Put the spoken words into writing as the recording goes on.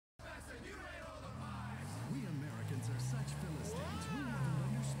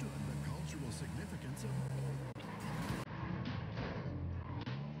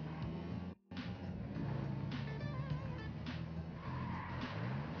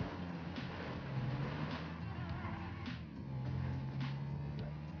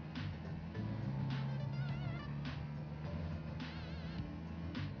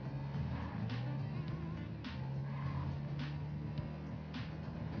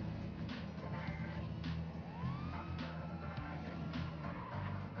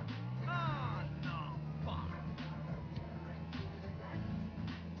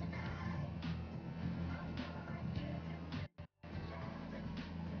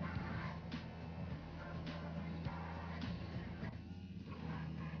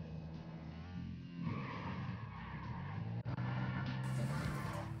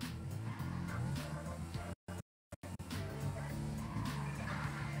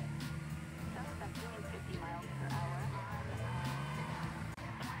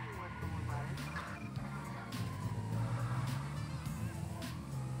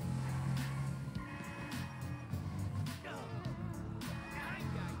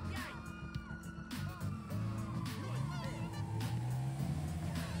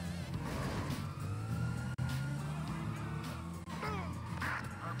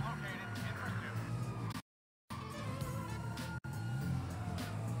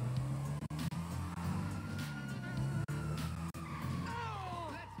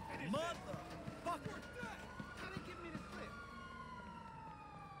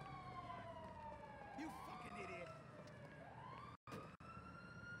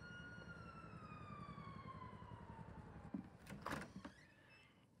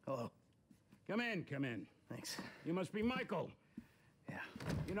Hello. Come in, come in. Thanks. You must be Michael. Yeah.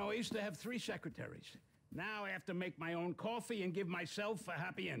 You know, I used to have 3 secretaries. Now I have to make my own coffee and give myself a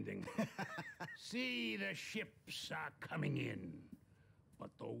happy ending. See, the ships are coming in,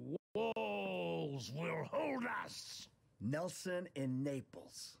 but the walls will hold us. Nelson in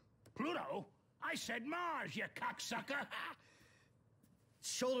Naples. Pluto? I said Mars, you cocksucker!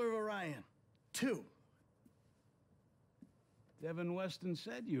 Shoulder of Orion. 2. Devin Weston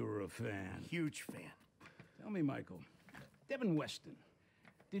said you were a fan. Huge fan. Tell me, Michael, Devin Weston,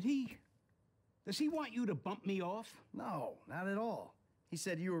 does he want you to bump me off? No, not at all. He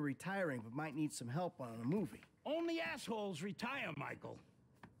said you were retiring but might need some help on a movie. Only assholes retire, Michael.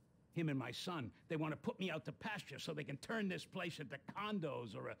 Him and my son, they want to put me out to pasture so they can turn this place into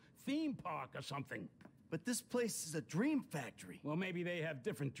condos or a theme park or something. But this place is a dream factory. Well, maybe they have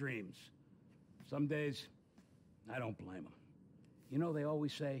different dreams. Some days, I don't blame them. You know, they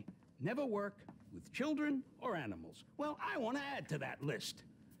always say, never work with children or animals. Well, I want to add to that list.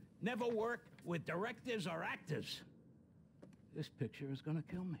 Never work with directors or actors. This picture is gonna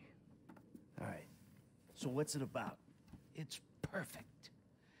kill me. All right. So what's it about? It's perfect.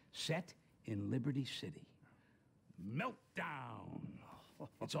 Set in Liberty City. Meltdown.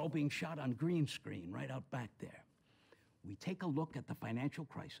 It's all being shot on green screen right out back there. We take a look at the financial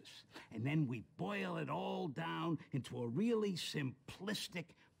crisis, and then we boil it all down into a really simplistic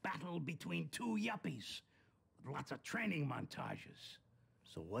battle between 2 yuppies with lots of training montages.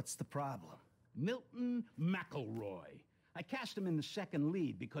 So what's the problem? Milton McElroy. I cast him in the second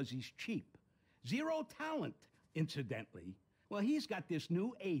lead because he's cheap. 0 talent, incidentally. Well, he's got this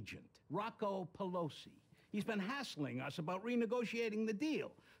new agent, Rocco Pelosi. He's been hassling us about renegotiating the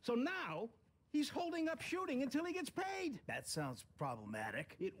deal. So now, he's holding up shooting until he gets paid. That sounds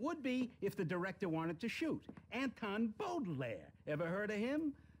problematic. It would be if the director wanted to shoot. Anton Baudelaire. Ever heard of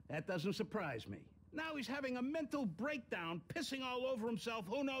him? That doesn't surprise me. Now he's having a mental breakdown, pissing all over himself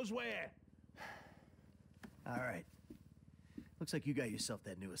who knows where. All right. Looks like you got yourself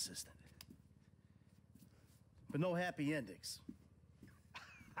that new assistant. But no happy endings.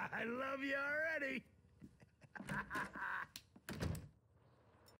 I love you already.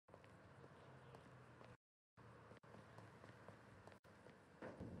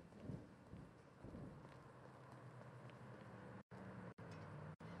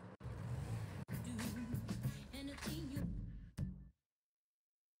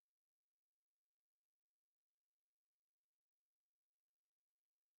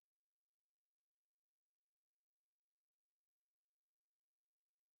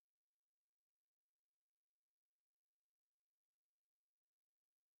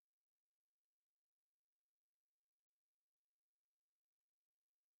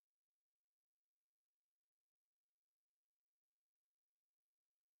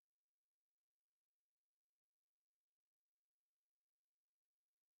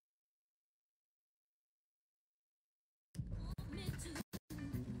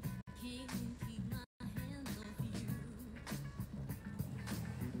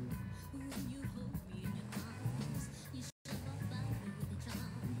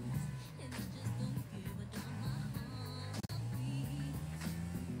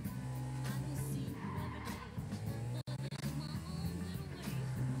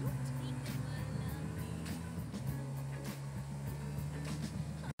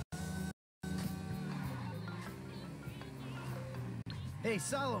 Hey,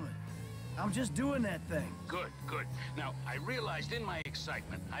 Solomon. I'm just doing that thing. Good, good. Now, I realized in my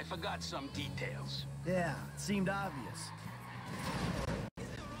excitement, I forgot some details. Yeah, it seemed obvious.